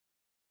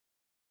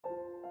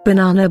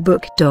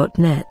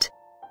bananabook.net.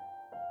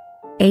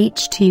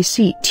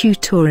 HTC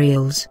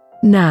tutorials.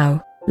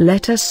 Now,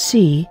 let us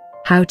see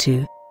how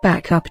to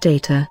back up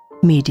data,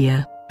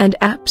 media, and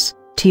apps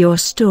to your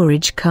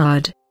storage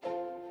card.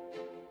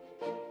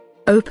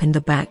 Open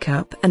the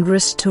Backup and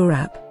Restore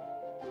app.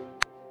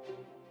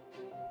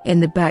 In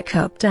the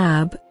Backup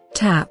tab,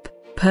 tap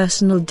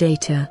Personal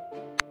Data.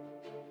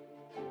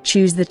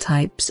 Choose the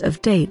types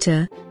of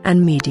data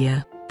and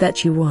media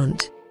that you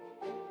want.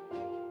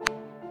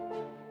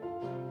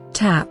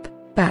 Tap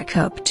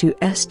Backup to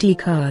SD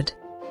card.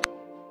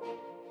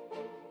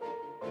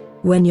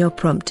 When you're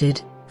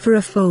prompted for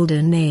a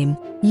folder name,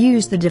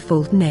 use the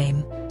default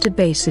name to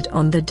base it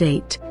on the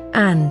date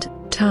and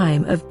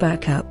time of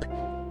backup.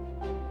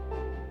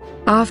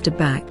 After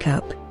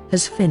backup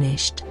has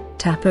finished,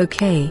 tap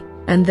OK,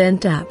 and then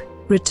tap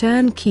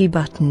Return Key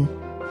button.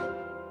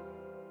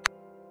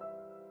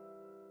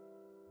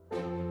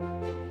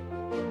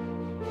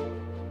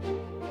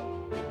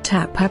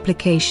 Tap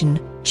Application,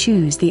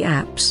 choose the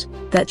apps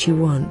that you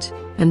want,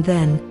 and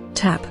then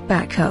tap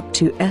Backup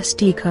to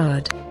SD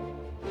card.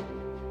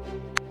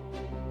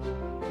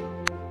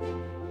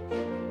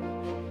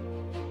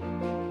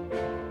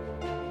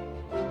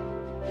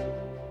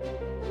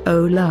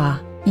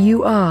 Hola,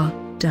 you are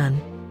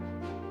done.